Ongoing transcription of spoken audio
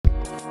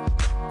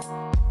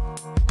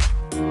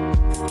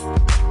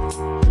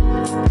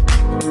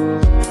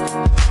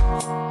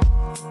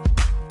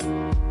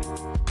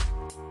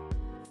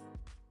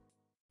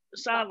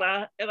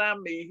Sara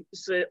Erami,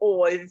 sydd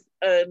oedd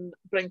yn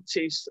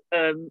Brentis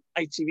yn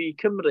ITV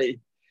Cymru.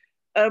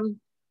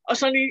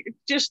 Os o'n i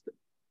just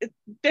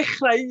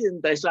dechrau un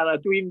de, Sara,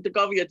 dwi'n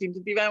gofio dwi'n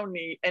dod i fewn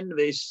i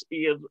enfus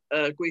i'r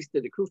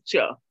gweithwyr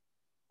recriwtio.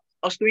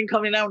 Os dwi'n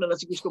cofio nawn yna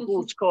ti'n gwisgo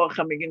boots coch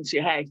a mi gen ti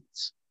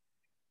het.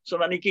 So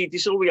na ni gyd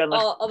i sylwi arna.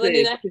 Oedd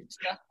yn un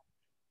extra.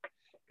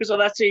 Cos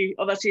oedd ti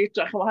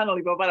edrach yn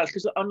wahanol i bob arall.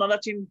 Cos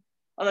oedd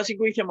ti'n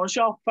gweithio mewn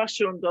siop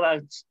ffasiwn,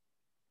 doedd?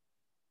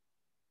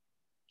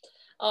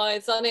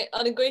 Oedd, o'n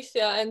i'n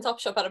gweithio yn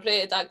Topshop ar y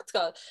bryd, ac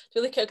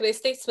dwi'n licio greu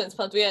statements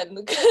pan dwi'n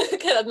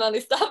cyrraedd mewn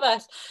i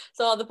stafell.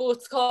 So, oedd y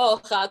boots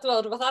coch, a dwi'n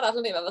meddwl rhywbeth arall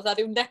yn ei, fatha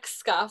rhyw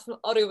neckscarf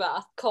o ryw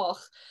fath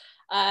coch.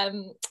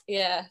 O'n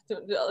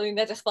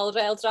i'n edrych fel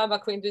rail drama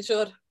queen, dwi'n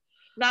siŵr.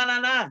 Na,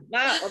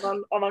 oedd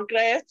o'n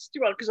gret,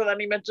 ti'n gweld, cos oedden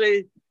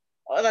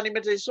ni'n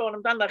medru sôn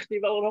amdana chdi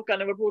fel yr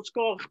hogan efo'r boots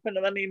coch pan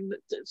oedden ni'n,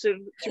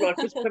 ti'n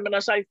gweld, pan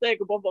yna 70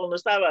 o bobl yn y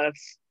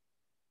stafell.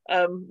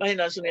 Mae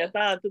hynna'n syniad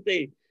da, dydy.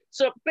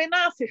 So, be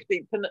nath i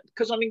chdi,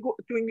 cos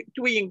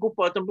dwi'n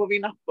gwybod yn bod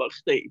fi'n abod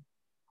chdi,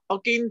 o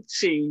gyn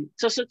ti,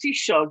 tas o ti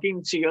isio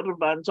gyn ti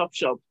yrfa yn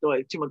Topshop,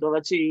 doedd, ti'n meddwl,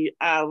 oedda ti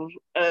ar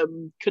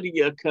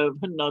career cyf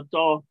hynod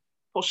o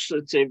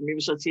positif, mi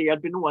fysa ti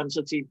erbyn wan,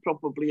 sa ti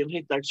probably yn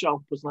rhedeg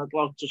siop, os nad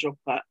lot o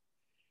siopa.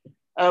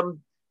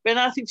 Be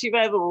nath i ti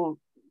feddwl,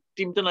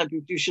 dim dyna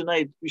dwi eisiau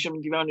gwneud, dwi eisiau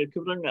mynd i fewn i'r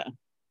cyfryngau?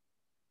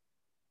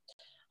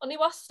 O'n i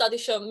wastad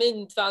eisiau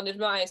mynd fewn i'r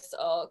maes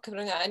o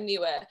cyfryngau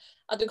anyway,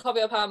 a dwi'n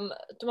cofio pam,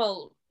 dwi'n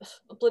meddwl,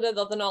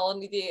 blynyddoedd yn ôl,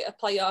 o'n i wedi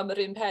applio am yr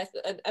un peth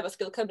efo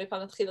Sgil Cymru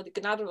pan oedd chi ddod i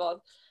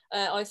Gynarfon,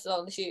 oes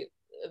ddol, nes i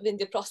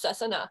fynd i'r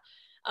proses yna.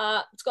 A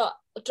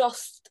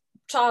dros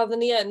tra oedden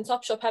ni yn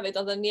Topshop hefyd,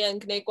 oedden ni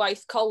yn gwneud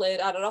gwaith colir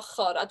ar yr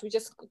ochr, a dwi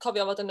jyst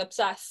cofio fod yn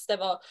obsessed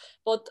efo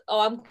bod o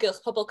amgylch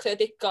pobl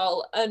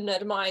creadigol yn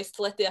yr maes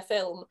teledu a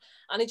ffilm,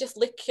 a ni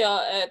jyst licio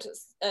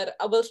yr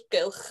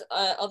awyrgylch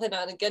oedd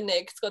hynna'n yn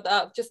gynnig,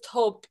 a just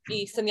hwb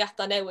i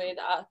syniadau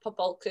newydd a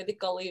pobl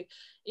creadigol i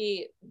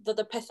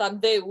ddod y pethau'n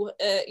fyw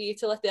i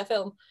teledu a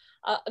ffilm.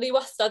 A ni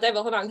wastad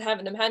efo hwnna'n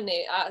nghefn ymhenni,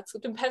 a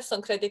dwi'n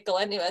person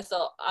creadigol anyway,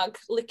 ag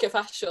licio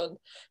ffasiwn.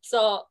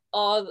 So,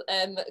 oedd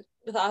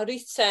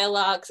retail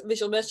a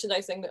visual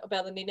merchandising o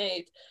beth oedden ni'n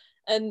neud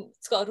yn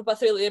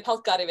rhywbeth really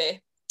apelgar i fi.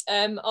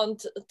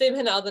 Ond dim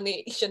hynna oedden ni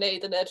eisiau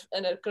neud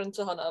yn yr grynt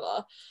ohono fo.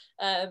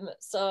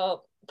 So,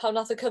 pan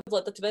nath y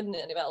cyfle dod i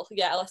fyny, o'n i fel,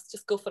 let's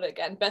just go for it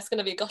again. Beth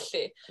gynna fi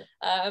golli.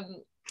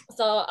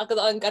 So, ac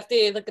oedd o'n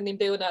Gardydd ac o'n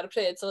ni'n byw yna ar y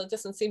pryd, so oedd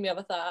jyst yn simio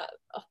fatha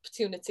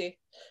opportunity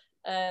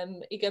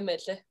i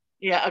gymryd, lle.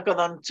 Ie, ac oedd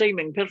o'n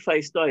timing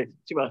perffaith, doedd,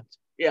 ti'n bod?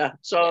 Ie,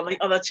 so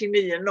oedd ti'n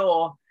un o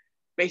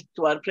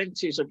 4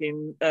 prentys o gyn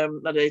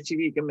na'r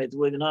ATV gymryd y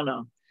flwyddyn honno.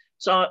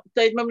 So,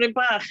 dweud mewn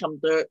bach am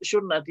dy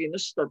siwrna di'n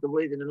ystod y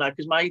flwyddyn yna,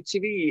 cos mae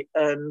ATV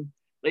yn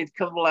rhaid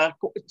cyfle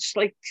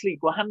slightly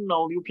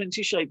gwahanol i'w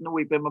prentisiaid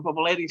nhw i be mae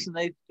pobl eraill yn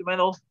neud, dwi'n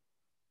meddwl.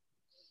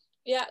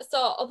 Ie, so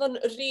oedd yn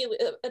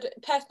y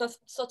peth na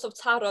sort of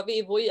taro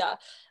fi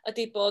fwyaf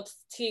ydy bod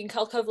ti'n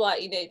cael cyfle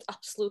i wneud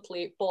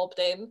absolutely bob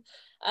dim.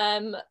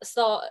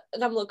 So,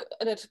 yn amlwg,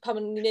 pan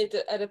ni'n gwneud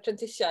yr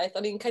apprentisiaeth,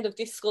 o'n i'n kind of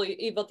disgwyl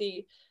i fod i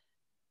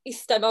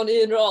eistedd mewn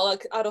un rôl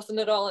ac aros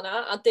yn y rôl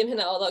yna, a dim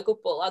hynna oedd o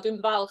gwbl, a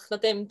dwi'n falch na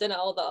dim dyna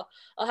oedd o.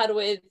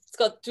 Oherwydd,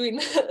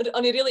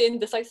 o'n i'n really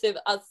indecisive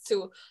as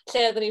to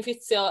lle oedden ni'n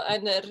ffitio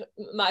yn yr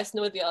maes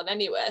newyddion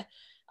anyway,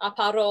 a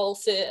pa rôl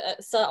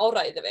sy'n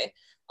orau iddo fi.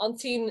 Ond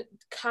ti'n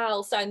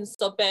cael sens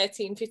o be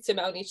ti'n ffitio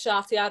mewn i tra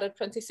ti ar y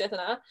prentisiaeth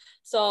yna.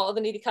 So,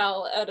 oedden ni wedi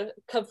cael yr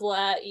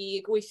cyfle i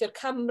gweithio'r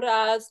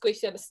cameras,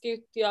 gweithio yn y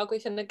studio,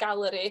 gweithio yn y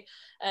galeri,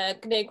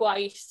 gwneud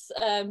gwaith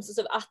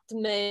sort of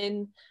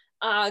admin,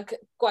 ag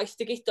gwaith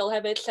digidol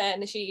hefyd, lle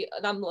nes i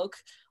yn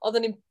amlwg.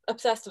 Oedden ni'n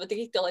obsessed efo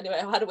digidol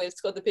anyway, oherwydd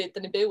y byd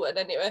yn y byw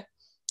yn anyway.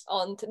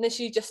 Ond nes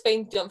i just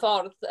ffeindio'n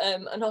ffordd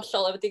yn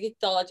hollol efo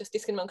digidol a just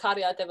disgyn mewn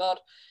cariad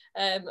efo'r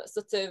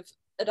sort of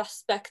yr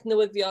aspect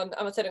newyddion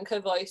amatur yn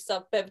cyfoes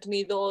a be fydden ni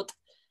ddod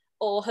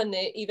o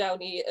hynny i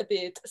fewn i y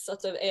byd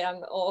sort of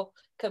eang o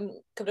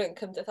cyfryng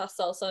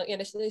cymdeithasol. So,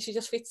 nes i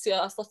just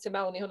ffitio a slotio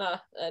mewn i hwnna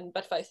yn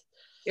berffaith.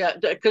 Ie,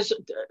 cos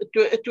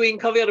dwi'n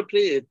cofio ar y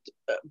pryd,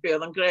 be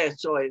oedd yn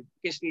gret oedd,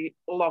 ges i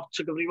lot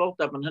o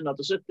gyfrifoldeb yn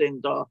hynod o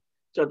sydyn, do.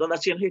 Oedd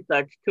ti'n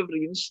rhedeg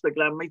cyfri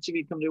Instagram,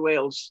 ITV Cymru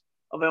Wales,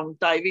 o fewn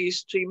 2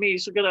 fis, 3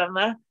 mis o gyrraedd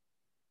yna.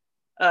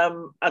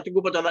 A dwi'n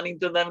gwybod oedden ni'n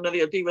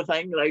ddefnyddio di fatha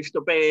enghraifft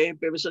o be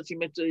fysa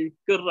ti'n medru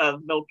gyrraedd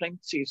fel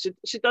prenti.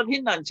 Sut oedd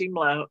hynna'n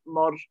teimlo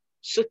mor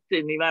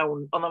sydyn i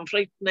fewn? Oedd o'n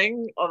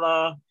frightening? Oedd o...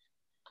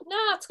 Na,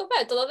 ti'n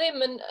gwybod, oedd o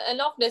ddim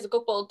yn ofnus o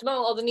gwbl. Dwi'n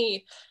meddwl oedden ni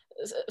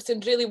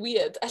sy'n really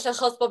weird. Ella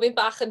achos bod fi'n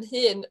bach yn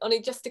hyn, o'n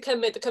i just i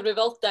cymryd y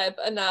cyfrifoldeb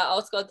yna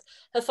o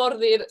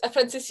hyfforddi'r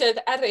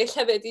apprentisiaid eraill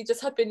hefyd i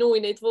just hybu nhw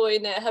i wneud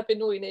fwy neu hybu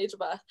nhw i wneud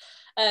rhywbeth.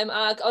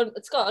 Ac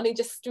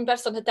dwi'n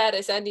berson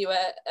hyderus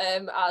anyway,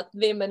 a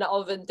ddim yn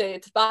ofyn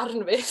dweud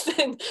barn fi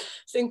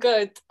sy'n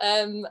good.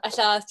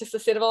 Ella just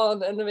y Sir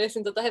Fôn yn y fi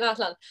sy'n dod o hynna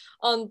allan.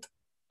 Ond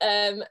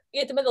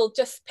dwi'n meddwl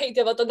just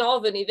peidio fod yn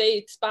ofyn i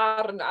ddeud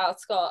barn a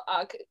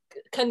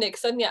cynnig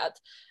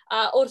syniad.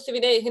 A wrth i fi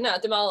wneud hynna,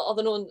 dwi'n meddwl,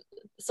 oedden nhw'n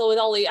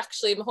sylweddoli,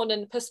 actually, mae hwn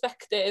yn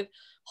persbectif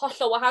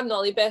hollol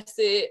wahanol i be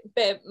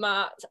mae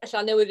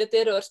allan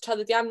newyddiadurwr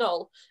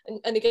traddodiannol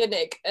yn ei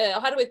gynnig.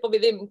 Oherwydd bod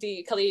fi ddim wedi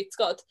cael ei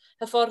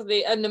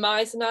hyfforddi yn y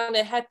maes yna,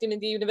 neu heb di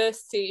mynd i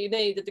university i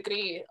wneud y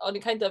degree, o'n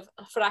i'n kind of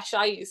fresh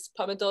eyes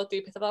pan mae'n dod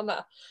i pethau fel yna.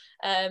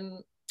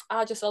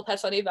 A jyst fel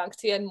person ifanc,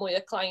 ti yn mwy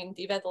acclaimed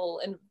i feddwl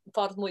yn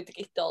ffordd mwy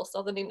digidol, so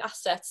oedden ni'n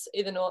assets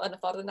iddyn nhw yn y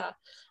ffordd yna.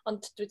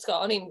 Ond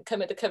o'n i'n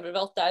cymryd y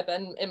cyfrifoldeb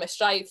yn my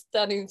straid,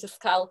 da ni'n just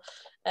cael,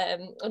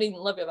 o'n i'n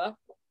lyfio fo.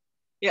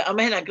 Ie, a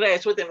mae hynna'n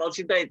gret wedyn, fel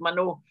ti'n dweud, maen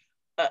nhw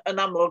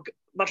yn amlwg,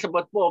 falle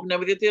bod bob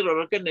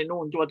newyddiadurwr o gynnu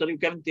nhw'n dod o'r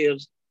i'w gefndir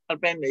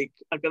arbennig,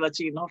 ac oedd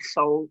ti'n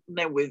hollol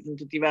newydd yn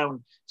dod i fewn,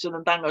 sydd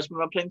yn dangos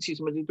mewn apprentice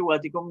yn mynd i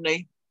dŵad i gwmni.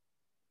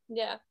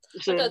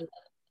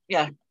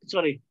 Ie,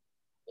 sorry.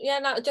 Ie,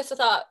 na, jyst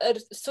fatha, yr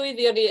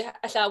swyddi o'n i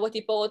alla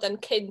wedi bod yn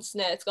cynt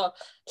neu,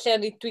 lle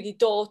o'n i dwi wedi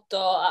dod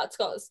o, a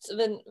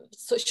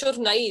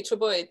siwrna i trwy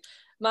bwyd,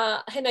 mae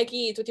hynna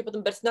gyd wedi bod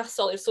yn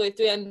berthnasol i'r swydd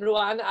dwi yn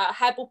rwan, a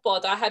heb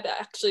wybod a heb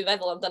actually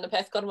feddwl amdano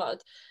peth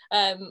gormod.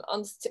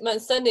 Ond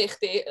mae'n synnu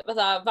chdi,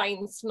 fatha,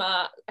 faint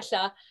mae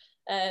alla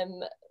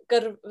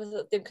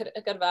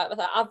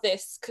fatha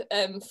addysg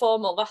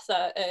formal fatha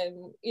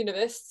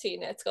university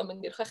neu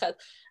mynd i'r chweched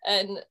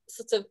yn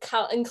sort of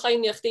cael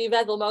inclinio chdi i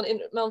feddwl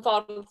mewn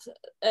ffordd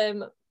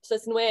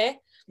certain way.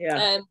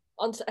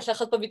 Ond allai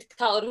chod bod fi wedi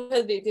cael yr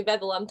rhyddid i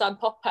feddwl amdan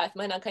popeth,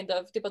 mae hynna'n kind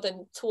of wedi bod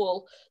yn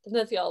tool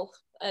defnyddiol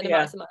yn y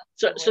maes yma.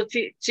 So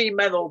ti'n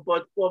meddwl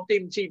bod bob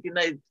dim ti wedi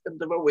gwneud yn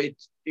dy fywyd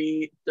i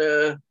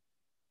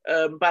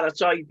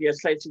baratoedi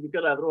lle ti wedi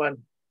gyrraedd rwan?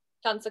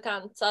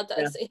 100%, a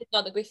hyd yn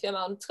oed yn gweithio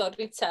mewn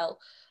retail,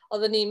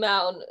 oedden ni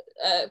mewn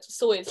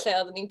swydd lle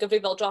oedden ni'n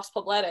gyfrifol dros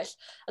pobl eraill.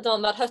 A dyma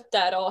mae'r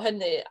hyder o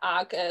hynny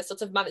ag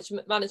sort of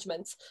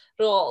management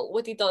rôl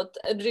wedi dod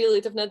yn rili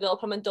defnyddiol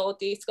pan mae'n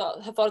dod i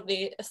hyfforddi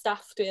y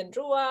staff dwi yn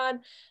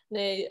rwan,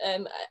 neu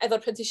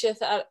efo'r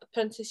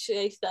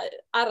prentisiaethau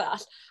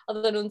arall,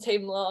 oedden nhw'n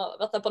teimlo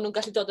fatha bod nhw'n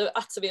gallu dod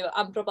ato fi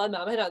am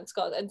broblemau. Mae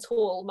hynna'n yn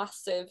tool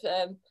masif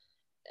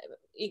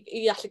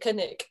i allu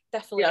cynnig,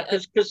 definitely. Ie,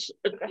 cos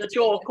y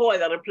joc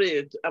oedd ar y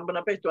pryd, am bod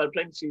yna 4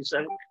 apprentice,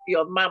 i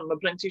oedd mam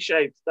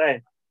apprenticeship, de?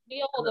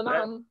 Fi oedd y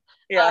mam,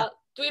 a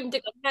dwi'n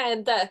digon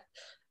hen, de?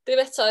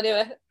 Dwi'n eto,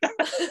 anyway.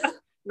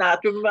 Na,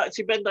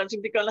 ti'n bendant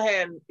ti'n digon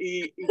hen i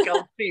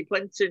gael 3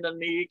 plentyn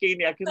yn ei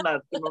geiniau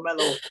cynnar, dwi'n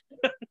meddwl.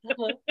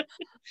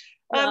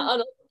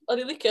 O'n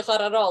i'n licio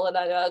chwarae rôl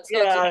yna.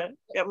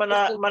 Ie,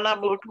 mae'n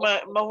amlwg,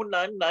 mae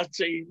hwnna yna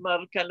ti,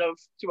 mae'r kind of,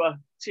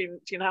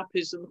 ti'n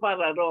hapus yn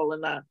chwarae rôl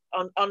yna,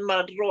 ond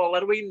mae'r rôl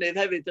arweinydd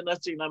hefyd yna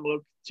ti'n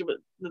amlwg,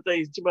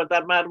 ti'n bod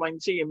ar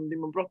marwain tîm,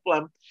 ddim yn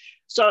broblem.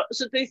 So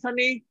deitha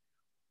ni,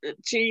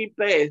 ti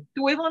be,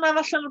 2 flynedd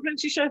allan o'r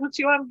apprenticeship o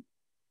ti wan?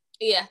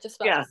 Ie, just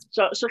fast.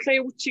 So lle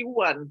yw ti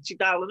wan? Ti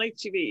dal yn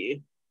ITV?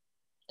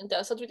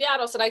 So dwi wedi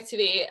aros yn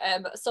ITV,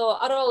 so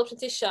ar ôl y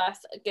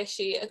prentisiaeth ges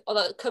i, oedd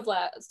y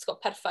cyfle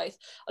perffaith,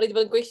 o'n i wedi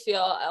bod yn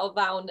gweithio o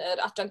fewn yr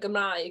adran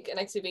Gymraeg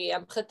yn ITV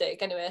am chydig,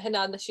 anyway,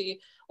 hynna nes i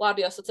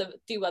wario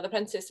diwedd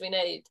apprentice fi'n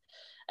neud.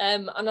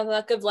 Ond oedd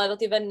yna gyfle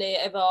ddod i fyny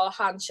efo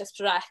Hans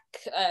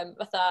Rec,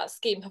 fatha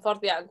sgîm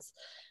hyfforddiant.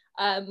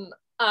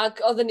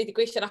 Ac oedden ni wedi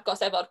gweithio'n agos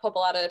efo'r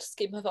pobl ar yr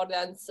sgîm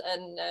hyfforddiant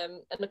yn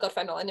y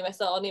gorffennol anyway,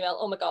 so o'n i fel,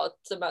 oh my god,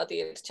 dyma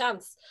ydy'r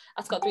chance.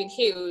 A dwi'n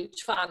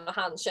huge fan o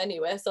Hans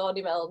anyway, so o'n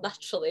i fel,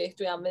 naturally,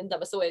 dwi am mynd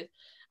am y swydd.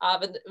 A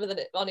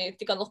o'n i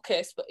digon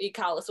lwcus i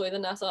cael y swydd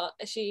yna, so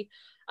eis i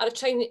ar y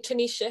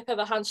traineeship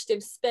efo Hans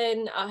Dim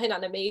Spin, a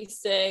hynna'n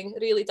amazing,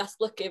 really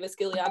datblygu fy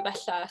sgiliau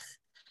bellach.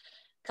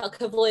 Cael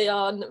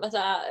cyfleon,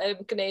 fatha,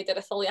 gwneud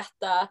yr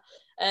etholiadau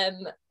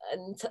yn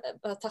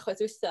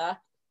tachwedd dwytha.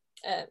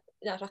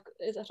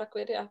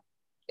 Rhagwyr, ia.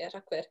 Ie,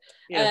 rhagwyr.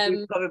 Ie,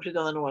 dwi'n cofio pryd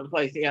oedd nhw yn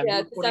chwaith. Ie,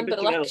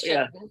 December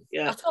election.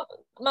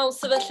 Mewn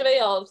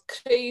sefyllfeuodd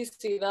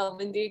crazy fel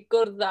mynd i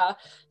gwrdd â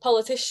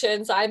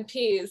politicians a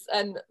MPs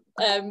yn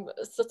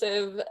sort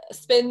of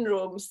spin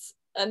rooms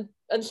yn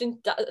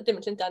Llundain, dim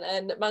yn Llundain,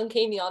 yn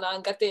Manceinion a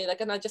yn Gaerdydd,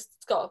 ac yna just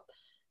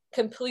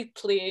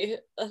completely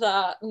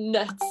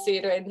nuts i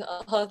rhywun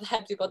oedd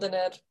heb di bod yn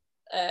yr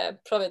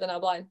profiad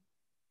yna o blaen.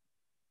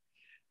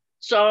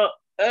 So,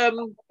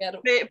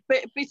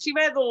 be ti'n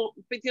meddwl,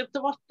 be di'r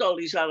dyfodol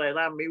i Saren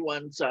am i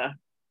wan ta?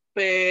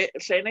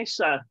 Lle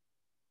nesa?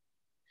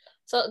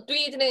 So dwi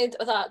wedi gwneud,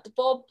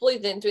 bob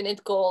blwyddyn dwi'n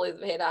gwneud gol iddo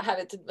fi hynna,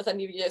 hefyd fatha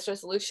New Year's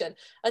Resolution.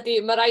 Ydy,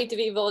 mae rhaid i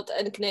fi fod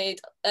yn gwneud,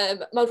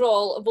 mae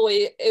rôl fwy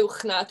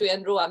uwch na dwi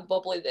yn rwan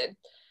bob blwyddyn.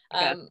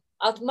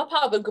 A mae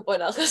pawb yn gwybod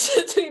yna, achos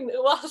dwi'n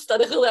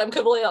wastad yn chwilio am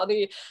cyfleon i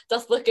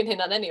datblygu'n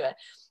hynna'n anyway.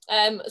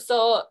 So,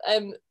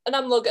 yn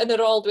amlwg yn y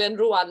rôl dwi'n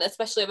rwan,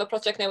 especially efo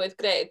prosiect newydd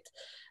gred,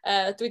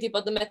 dwi wedi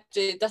bod yn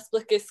medru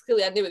datblygu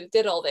sgiliau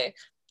newyddiadurol fi.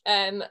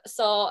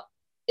 So,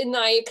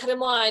 unna i cario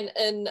ymlaen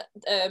yn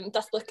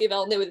datblygu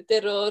fel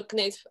newyddiadurwr,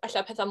 gwneud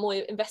allan pethau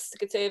mwy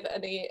investigative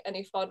yn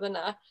ei ffordd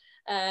yna.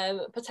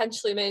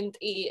 Potentially mynd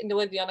i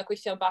newyddion a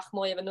gweithio'n bach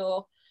mwy efo nhw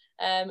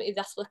i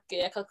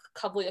ddatblygu a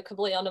cael fwy o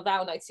cyfleon o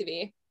fewn ITV.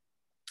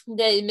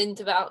 Neu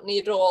mynd fewn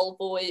i rôl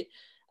fwy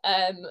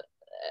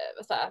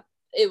fatha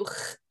uwch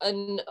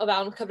o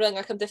fewn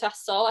cyfryngau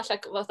cymdeithasol, allai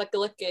fatha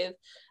golygydd,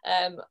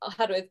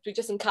 oherwydd dwi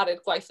jyst yn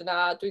caru'r gwaith yna,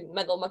 dwi'n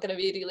meddwl mae gennym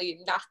fi really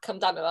nac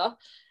amdano fo.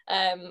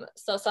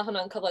 So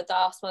hwnna'n cyfle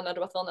da os mae yna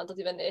rhywbeth fel yna'n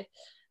dod i fyny.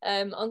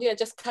 Ond ie,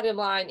 jyst cario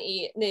ymlaen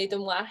i wneud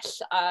ymwell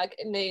ac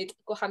wneud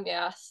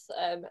gwahaniaeth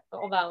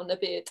o fewn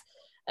y byd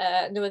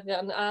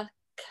newyddion a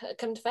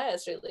current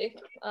affairs, really.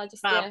 A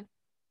just, ie.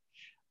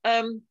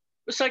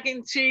 Fysa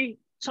gen ti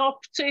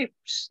top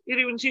tips i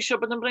rywun ti eisiau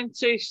bod yn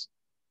brentis?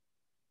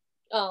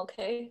 Oh,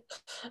 okay.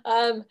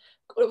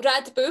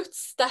 Red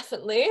boots,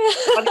 definitely.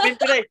 Ond dwi'n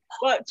dweud,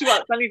 ti'n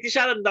gwybod, da ni wedi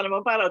siarad amdano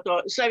fo'n barod o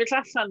sefyll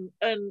allan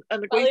yn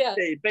y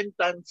gweithlu,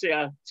 bendant,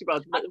 ia, ti'n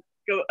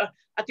gwybod,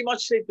 a dim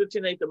ond sydd wyt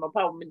ti'n neud o, mae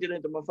pawb yn mynd i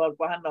neud o mewn ffordd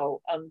gwahanol,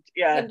 ond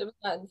ie.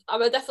 100%. A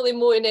mae definitely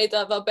mwy i neud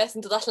o fel beth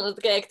sy'n dod allan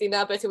o'r geg di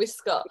na beth i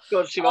wisgo. Of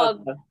course, i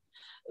fod.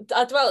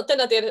 A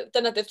dwi'n meddwl,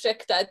 dyna di'r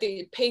tric da,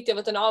 di peidio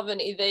fod yn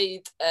ofyn i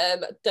ddeud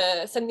dy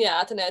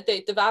syniad, neu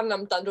deud dy fan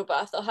amdan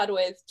rhywbeth,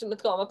 oherwydd, dwi'n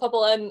meddwl, mae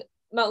pobl yn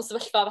mewn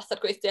sefyllfa fatha'r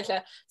gweithdi, lle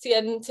ti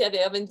yn tueddu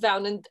o fynd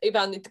i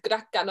fewn i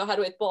gragan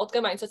oherwydd bod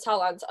gymaint o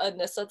talent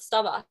yn y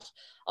stafell.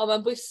 Ond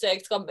mae'n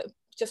bwysig,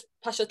 just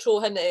pasio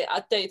trwy hynny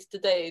a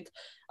deud,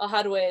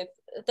 oherwydd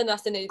dyna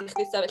sy'n neud i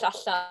chdi sefyll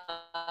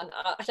allan,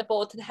 a allai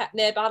bod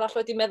neb arall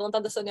wedi meddwl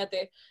amdan dy syniad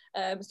di.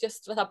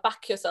 Just fatha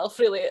back yourself,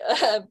 really,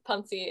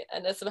 pan ti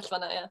yn y sefyllfa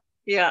yna, ie.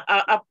 Ie,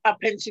 a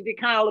pen ti wedi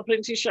cael y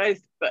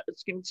prentisiaeth,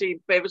 sgyn ti,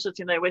 be fysa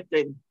ti'n neud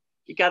wedyn,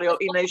 i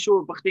neud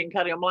siŵr bod chdi'n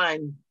cario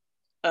ymlaen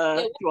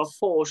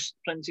post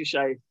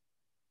prentisiaeth?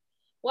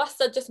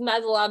 Wastad jyst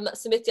meddwl am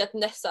symudiad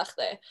nesaf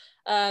chdi.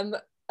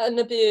 Yn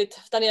y byd,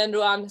 da ni yn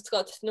rwan,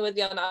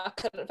 newyddion a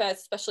current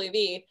affairs, especially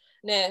fi,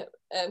 neu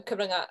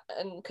cyfryngau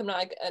yn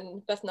Cymraeg yn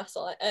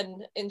berthnasol,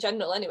 in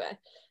general anyway.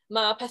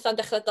 Mae pethau'n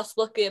dechrau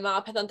datblygu,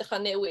 mae pethau'n dechrau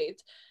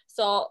newid.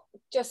 So,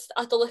 just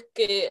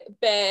adolygu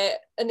be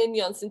yn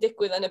union sy'n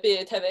digwydd yn y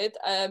byd hefyd,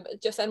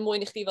 just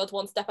mwyn i chdi fod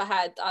one step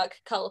ahead ac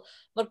cael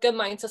mor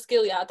gymaint o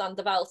sgiliau dan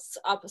dy felt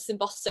a sy'n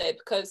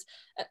bosib, cos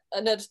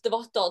yn yr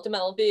dyfodol, dwi'n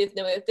meddwl bydd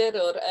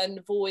newyddiadurwr yn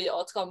fwy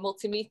o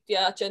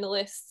multimedia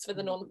journalists,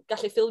 fydden nhw'n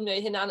gallu ffilmio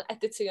eu hunan,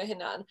 editio eu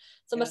hunan.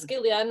 So mae'r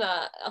sgiliau yna,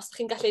 os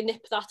chi'n gallu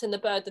nip that in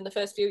the bud in the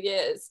first few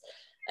years,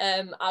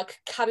 ac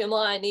cario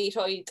ymlaen i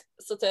rhoi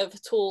sort of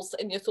tools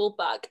in your tool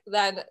bag,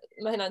 then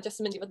mae hynna'n jyst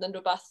yn mynd i fod yn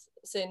rhywbeth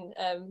sy'n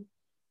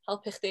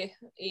helpu chdi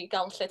i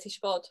gael lle ti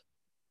eisiau bod.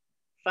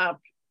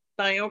 Fab.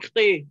 Da iawn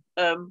chdi.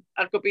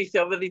 A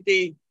gobeithio fyddi di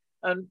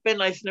yn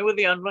bennaeth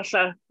newyddion,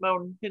 falle,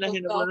 mewn hyn o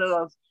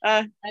blynyddoedd.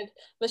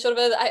 Mae'n siŵr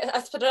fydd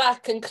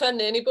S4C yn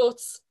crynu yn ei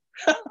bwts.